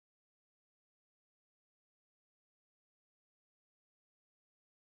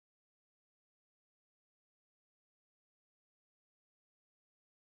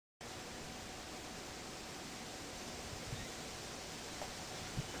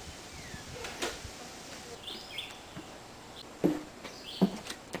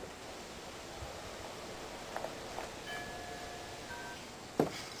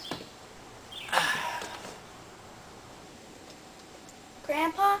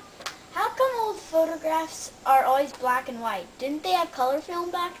How come old photographs are always black and white? Didn't they have color film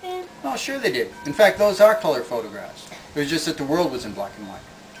back then? Oh, sure they did. In fact, those are color photographs. It was just that the world was in black and white.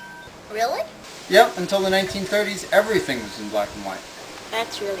 Really? Yep, until the 1930s, everything was in black and white.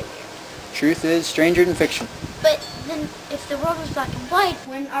 That's really weird. Truth is stranger than fiction. But then, if the world was black and white,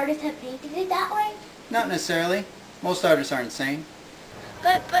 wouldn't artists have painted it that way? Not necessarily. Most artists aren't insane.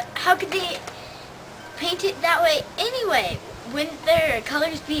 But how could they paint it that way anyway? Wouldn't their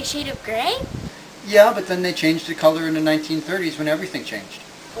colors be a shade of gray? Yeah, but then they changed the color in the 1930s when everything changed.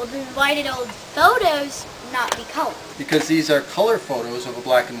 Well, then why did old photos not be colored? Because these are color photos of a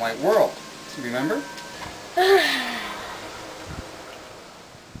black and white world. Remember?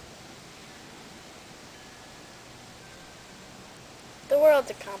 The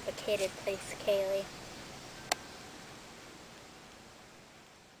world's a complicated place, Kaylee.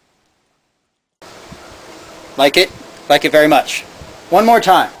 Like it? Like it very much. One more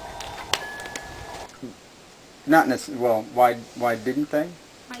time. Not necessarily. Well, why didn't they?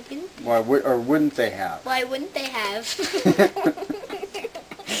 Why didn't they? Or wouldn't they have? Why wouldn't they have?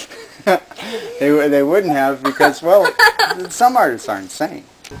 They wouldn't have because, well, some artists aren't insane.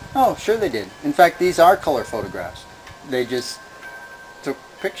 Oh, sure they did. In fact, these are color photographs. They just took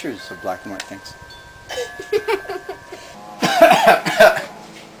pictures of black and white things.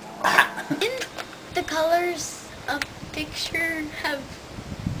 Didn't the colors of picture have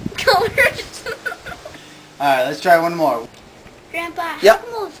colors? Alright, let's try one more. Grandpa, Yep. how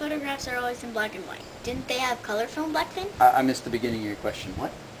come old photographs are always in black and white? Didn't they have color film back then? I missed the beginning of your question.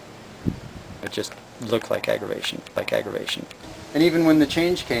 What? It just looked like aggravation. And even when the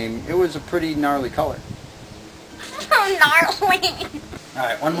change came, it was a pretty gnarly color. Oh, gnarly!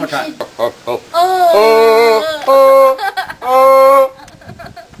 Alright, one more time.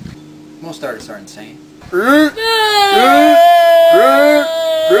 Most artists are insane.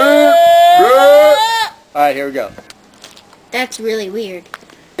 Alright, here we go. That's really weird.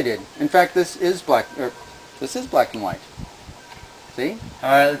 I did. In fact, this is black and white. See?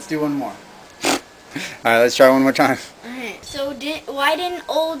 Alright, let's do one more. Alright, let's try one more time. Alright, so why didn't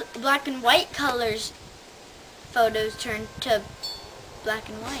old black and white colors photos turn to black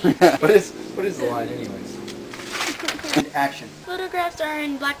and white? What is the line anyways? Action. Photographs are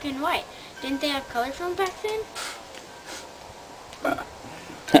in black and white. Didn't they have color film back then?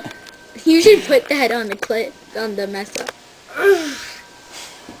 You should put that on the clip, on the mess up.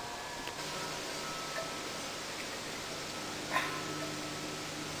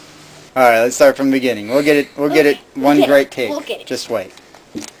 Alright, let's start from the beginning. We'll get it one great take. We'll get it. Just wait.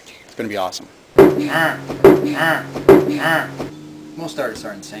 It's gonna be awesome. Most artists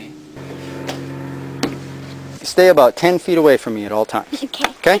are insane. Stay about 10 feet away from me at all times. Okay.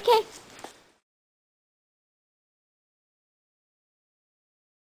 Okay? Okay.